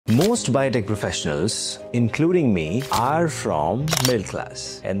Most biotech professionals, including me, are from middle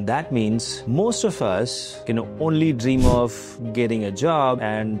class. And that means most of us can only dream of getting a job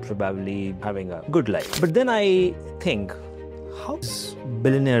and probably having a good life. But then I think, how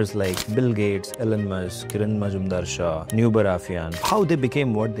billionaires like Bill Gates, Elon Musk, Kiran Mazumdar-Shaw, Noubar Afeyan, how they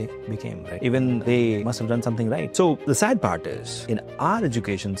became what they became, right? Even they must have done something right. So the sad part is, in our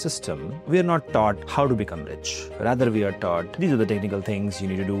education system, we are not taught how to become rich. Rather, we are taught these are the technical things you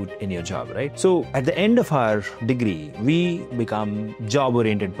need to do in your job, right? So at the end of our degree, we become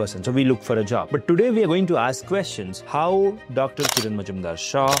job-oriented person. So we look for a job. But today we are going to ask questions how Dr. Kiran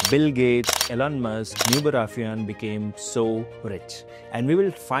Mazumdar-Shaw, Bill Gates, Elon Musk, Noubar Afeyan became so rich. And we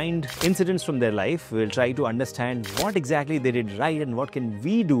will find incidents from their life. We will try to understand what exactly they did right and what can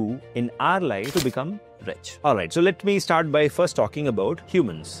we do in our life to become rich. Alright, so let me start by first talking about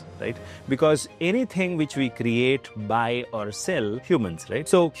humans, right? Because anything which we create, buy or sell, humans, right?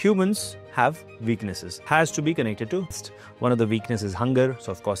 So humans have weaknesses, has to be connected to. One of the weaknesses is hunger.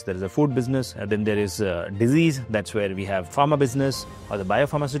 So of course there is a food business, and then there is disease. That's where we have pharma business or the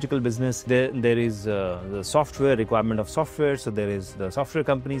biopharmaceutical business. There is the software, requirement of software. So there is the software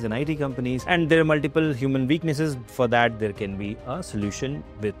companies and IT companies, and there are multiple human weaknesses. For that, there can be a solution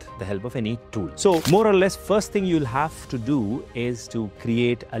with the help of any tool. So more or less, first thing you'll have to do is to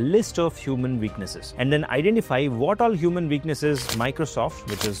create a list of human weaknesses and then identify what all human weaknesses Microsoft,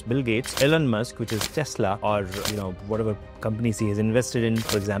 which is Bill Gates, Elon Musk, which is Tesla, or whatever companies he has invested in,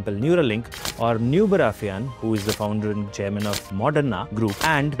 for example Neuralink, or Noubar Afeyan, who is the founder and chairman of Moderna Group,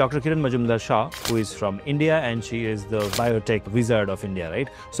 and Dr. Kiran Mazumdar-Shaw, who is from India, and she is the biotech wizard of India, right?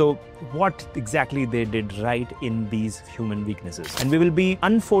 So what exactly they did right in these human weaknesses, and we will be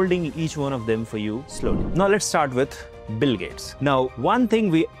unfolding each one of them for you slowly. Now let's start with Bill Gates. Now, one thing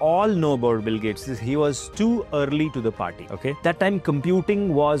we all know about Bill Gates is he was too early to the party, okay? That time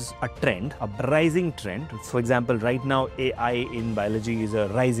computing was a trend, a rising trend. For example, right now AI in biology is a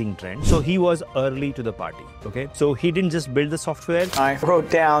rising trend. So he was early to the party, okay? So he didn't just build the software. I wrote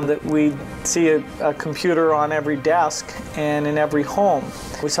down that we see a computer on every desk and in every home.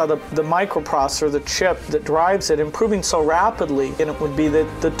 We saw the microprocessor, the chip that drives it, improving so rapidly, and it would be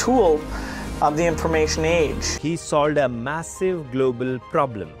the tool of the information age. He solved a massive global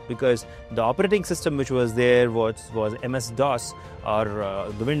problem because the operating system which was there was MS-DOS, or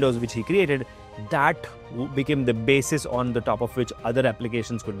the Windows which he created. That became the basis on the top of which other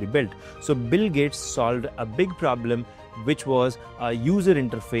applications could be built. So Bill Gates solved a big problem, which was a user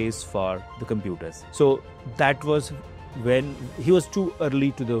interface for the computers. So that was when he was too early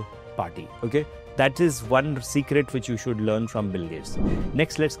to the party, okay? That is one secret which you should learn from Bill Gates.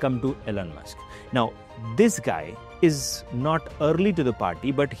 Next, let's come to Elon Musk. Now, this guy is not early to the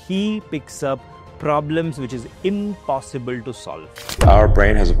party, but he picks up problems which is impossible to solve. Our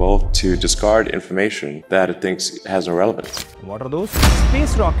brain has evolved to discard information that it thinks has no relevance. What are those?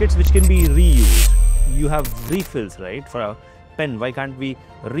 Space rockets which can be reused. You have refills, right? For a pen, why can't we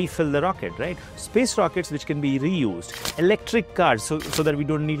refill the rocket, right? Space rockets which can be reused, electric cars so that we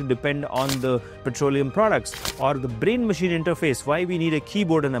don't need to depend on the petroleum products, or the brain machine interface, why we need a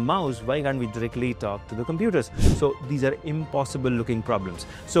keyboard and a mouse, why can't we directly talk to the computers? So these are impossible looking problems.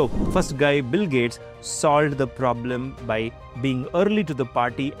 So first guy, Bill Gates, solved the problem by being early to the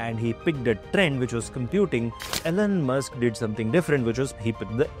party, and he picked a trend which was computing. Elon Musk did something different, which was he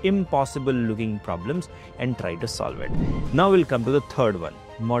picked the impossible looking problems and tried to solve it. Now we'll come to the third one.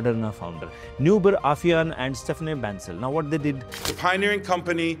 Moderna founder Noubar Afeyan and Stephanie Bancel. Now what they did? The pioneering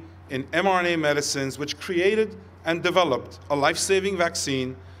company in mRNA medicines, which created and developed a life-saving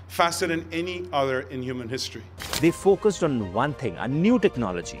vaccine faster than any other in human history. They focused on one thing, a new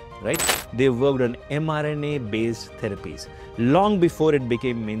technology, right? They worked on mRNA-based therapies long before it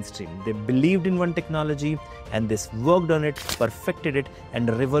became mainstream. They believed in one technology and they worked on it, perfected it, and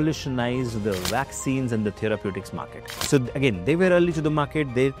revolutionized the vaccines and the therapeutics market. So again, they were early to the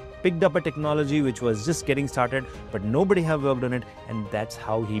market. They picked up a technology which was just getting started, but nobody have worked on it, and that's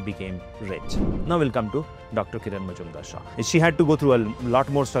how he became rich. Now we'll come to Dr. Kiran Mazumdar-Shaw. She had to go through a lot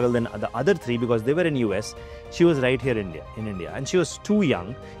more struggle than the other three because they were in US. She was right here in India, and she was too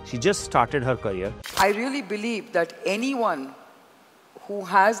young. She just started her career. I really believe that anyone who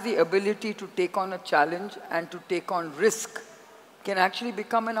has the ability to take on a challenge and to take on risk can actually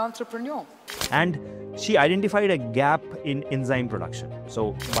become an entrepreneur. And she identified a gap in enzyme production.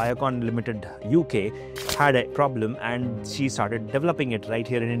 So Biocon Limited UK had a problem, and she started developing it right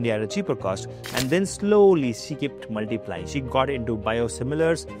here in India at a cheaper cost. And then slowly she kept multiplying. She got into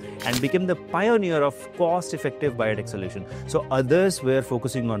biosimilars and became the pioneer of cost-effective biotech solution. So others were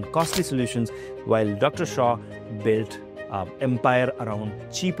focusing on costly solutions, while Dr. Shaw built empire around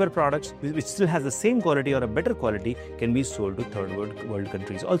cheaper products, which still has the same quality or a better quality, can be sold to third world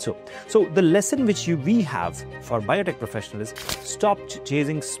countries also. So the lesson which we have for biotech professionals is stop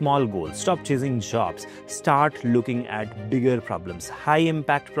chasing small goals, stop chasing jobs, start looking at bigger problems, high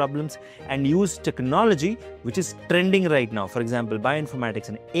impact problems, and use technology which is trending right now, for example, bioinformatics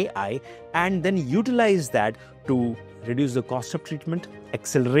and AI, and then utilize that to reduce the cost of treatment,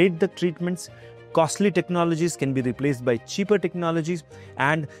 accelerate the treatments. Costly technologies can be replaced by cheaper technologies,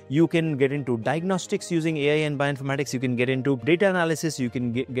 and you can get into diagnostics using AI and bioinformatics. You can get into data analysis. You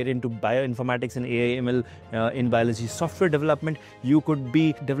can get into bioinformatics and AI ML in biology software development. You could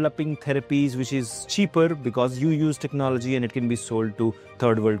be developing therapies which is cheaper because you use technology and it can be sold to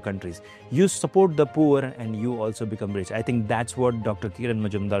third world countries. You support the poor and you also become rich. I think that's what Dr. Kiran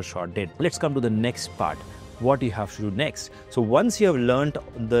Mazumdar-Shaw did. Let's come to the next part. What you have to do next. So once you have learned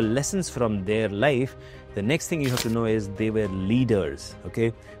the lessons from their life, the next thing you have to know is they were leaders,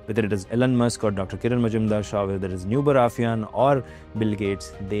 okay? Whether it is Elon Musk or Dr. Kiran Mazumdar-Shaw, whether it is Noubar Afeyan or Bill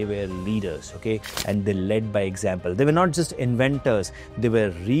Gates, they were leaders, okay? And they led by example. They were not just inventors, they were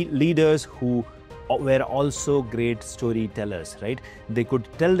leaders who were also great storytellers, right? They could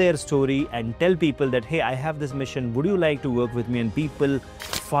tell their story and tell people that, hey, I have this mission, would you like to work with me? And people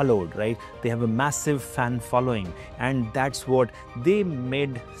followed, right? They have a massive fan following, and that's what they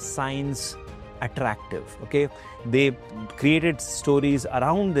made science attractive, okay? They created stories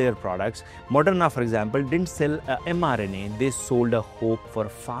around their products. Moderna, for example, didn't sell mRNA. They sold a hope for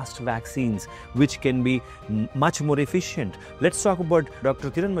fast vaccines, which can be much more efficient. Let's talk about Dr.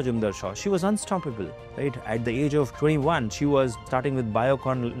 Kiran Mazumdar-Shaw. She was unstoppable, right? At the age of 21, she was starting with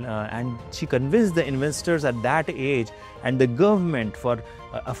Biocon, and she convinced the investors at that age and the government for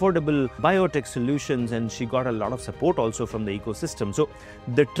affordable biotech solutions, and she got a lot of support also from the ecosystem. So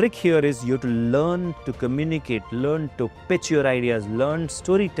the trick here is you have to learn to communicate, learn to pitch your ideas, learn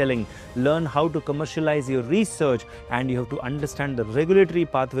storytelling, learn how to commercialize your research, and you have to understand the regulatory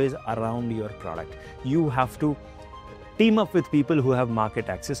pathways around your product. You have to team up with people who have market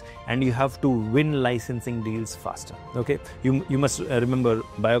access, and you have to win licensing deals faster, okay? You must remember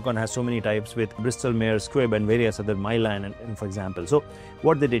Biocon has so many types with Bristol Myers Squibb and various other Mylan and for example. So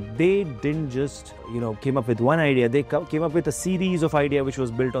what they didn't just came up with one idea. They came up with a series of ideas which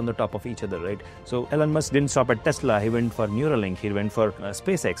was built on the top of each other, right? So Elon Musk didn't stop at Tesla. He went for Neuralink. He went for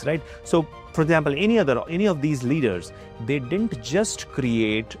SpaceX, right? So for example, any of these leaders, they didn't just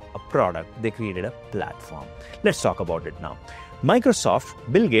create a product, they created a platform. Let's talk about it now. Microsoft,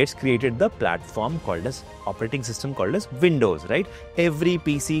 Bill Gates created the platform called as operating system called as Windows, right? Every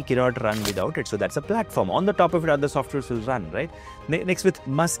PC cannot run without it. So that's a platform. On the top of it, other softwares will run, right? Next with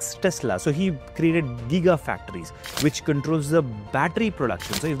Musk's Tesla. So he created gigafactories, which controls the battery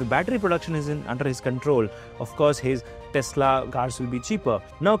production. So if the battery production is under his control, of course, his Tesla cars will be cheaper.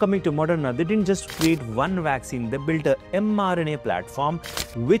 Now coming to Moderna, they didn't just create one vaccine, they built a mRNA platform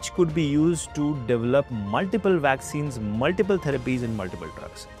which could be used to develop multiple vaccines, multiple therapies and multiple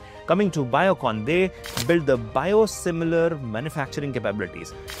drugs. Coming to Biocon, they built the biosimilar manufacturing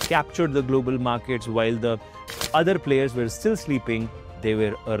capabilities, captured the global markets while the other players were still sleeping. They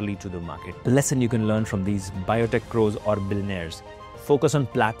were early to the market. The lesson you can learn from these biotech pros or billionaires: focus on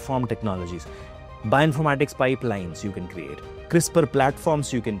platform technologies. Bioinformatics pipelines you can create, CRISPR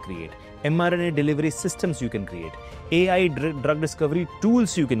platforms you can create, mRNA delivery systems you can create, AI drug discovery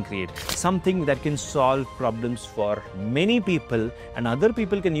tools you can create, something that can solve problems for many people, and other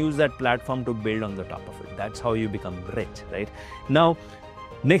people can use that platform to build on the top of it. That's how you become rich, right? Now,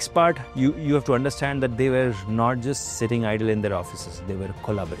 next part, you have to understand that they were not just sitting idle in their offices, they were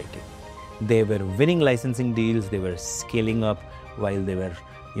collaborating. They were winning licensing deals, they were scaling up while they were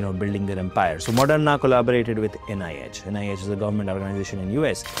building their empire. So Moderna collaborated with NIH. NIH is a government organization in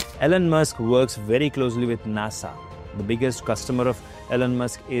US. Elon Musk works very closely with NASA. The biggest customer of Elon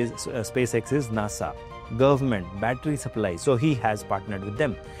Musk is SpaceX is NASA. Government, battery supply. So he has partnered with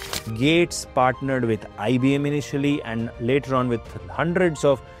them. Gates partnered with IBM initially, and later on with hundreds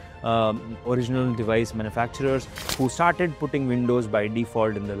of original device manufacturers who started putting Windows by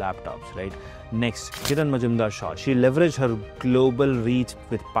default in the laptops, right? Next, Kiran Mazumdar-Shaw. She leveraged her global reach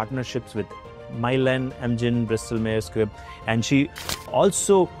with partnerships with Mylan, Amgen, Bristol Myers Squibb, and she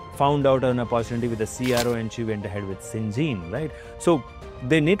also found out an opportunity with a CRO and she went ahead with Syngene, right? So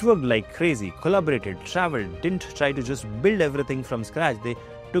they networked like crazy, collaborated, traveled, didn't try to just build everything from scratch. They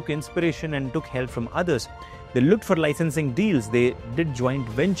took inspiration and took help from others. They looked for licensing deals, they did joint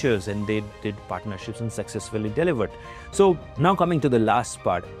ventures, and they did partnerships and successfully delivered. So now coming to the last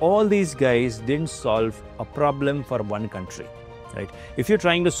part, all these guys didn't solve a problem for one country. right? If you're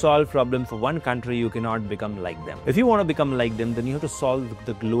trying to solve problems for one country, you cannot become like them. If you want to become like them, then you have to solve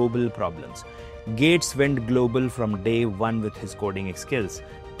the global problems. Gates went global from day one with his coding skills.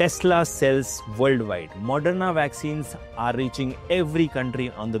 Tesla sells worldwide. Moderna vaccines are reaching every country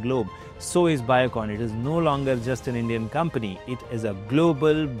on the globe. So is Biocon. It is no longer just an Indian company. It is a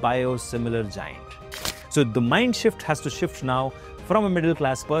global biosimilar giant. So the mind shift has to shift now. From a middle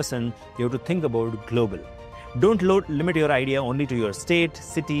class person, you have to think about global. Don't limit your idea only to your state,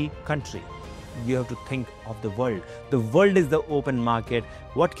 city, country. You have to think of the world. The world is the open market.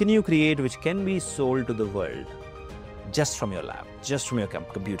 What can you create which can be sold to the world? Just from your lab, just from your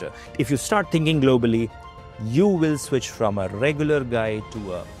computer. If you start thinking globally, you will switch from a regular guy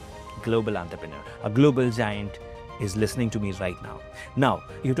to a global entrepreneur. A global giant is listening to me right now. Now,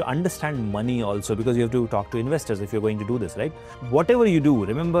 you have to understand money also, because you have to talk to investors if you're going to do this, right? Whatever you do,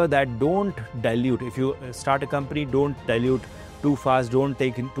 remember that don't dilute. If you start a company, don't dilute too fast. Don't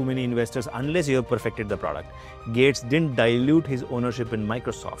take in too many investors unless you have perfected the product. Gates didn't dilute his ownership in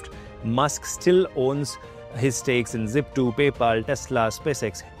Microsoft. Musk still owns his stakes in Zip2, PayPal, Tesla,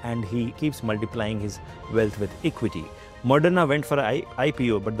 SpaceX, and he keeps multiplying his wealth with equity. Moderna went for an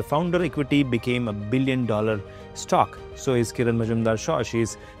IPO, but the founder equity became $1 billion stock. So is Kiran Mazumdar-Shaw. She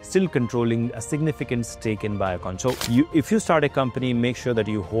is still controlling a significant stake in Biocon. So if you start a company, make sure that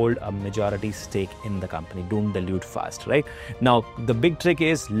you hold a majority stake in the company. Don't dilute fast, right? Now, the big trick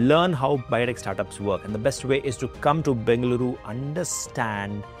is learn how biotech startups work. And the best way is to come to Bengaluru,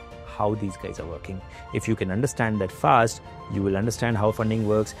 understand how these guys are working. If you can understand that fast, you will understand how funding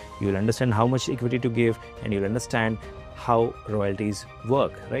works, you will understand how much equity to give, and you'll understand how royalties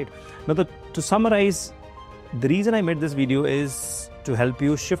work, right? Now, to summarize, the reason I made this video is to help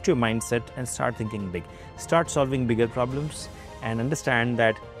you shift your mindset and start thinking big. Start solving bigger problems and understand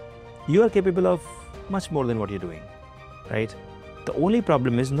that you are capable of much more than what you're doing, right? The only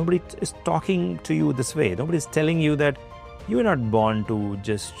problem is nobody is talking to you this way. Nobody is telling you that you were not born to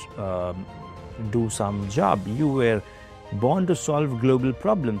just do some job. You were born to solve global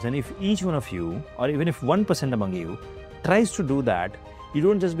problems. And if each one of you, or even if 1% among you, tries to do that, you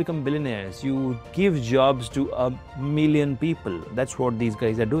don't just become billionaires. You give jobs to 1 million people. That's what these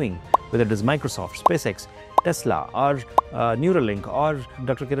guys are doing. Whether it is Microsoft, SpaceX, Tesla, or Neuralink, or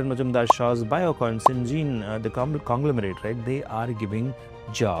Dr. Kiran Mazumdar-Shaw's Biocon, Syngene, the conglomerate, right? They are giving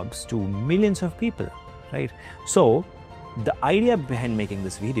jobs to millions of people, right? So the idea behind making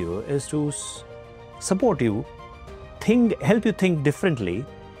this video is to support you, help you think differently,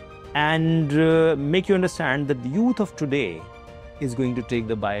 and make you understand that the youth of today is going to take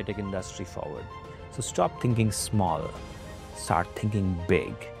the biotech industry forward. So stop thinking small, start thinking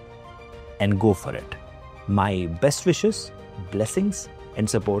big, and go for it. My best wishes, blessings, and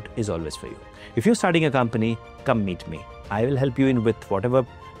support is always for you. If you're starting a company, come meet me. I will help you in with whatever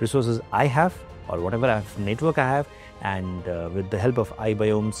resources I have or whatever network I have, and with the help of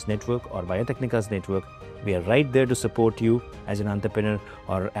iBiome's network or Biotecnika's network, we are right there to support you as an entrepreneur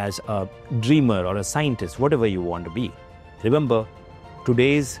or as a dreamer or a scientist, whatever you want to be. Remember,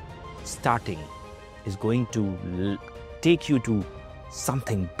 today's starting is going to take you to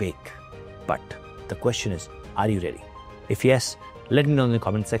something big. But the question is, are you ready? If yes, let me know in the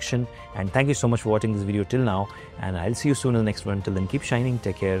comment section. And thank you so much for watching this video till now. And I'll see you soon in the next one. Till then, keep shining.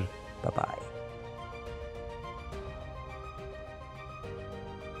 Take care. Bye-bye.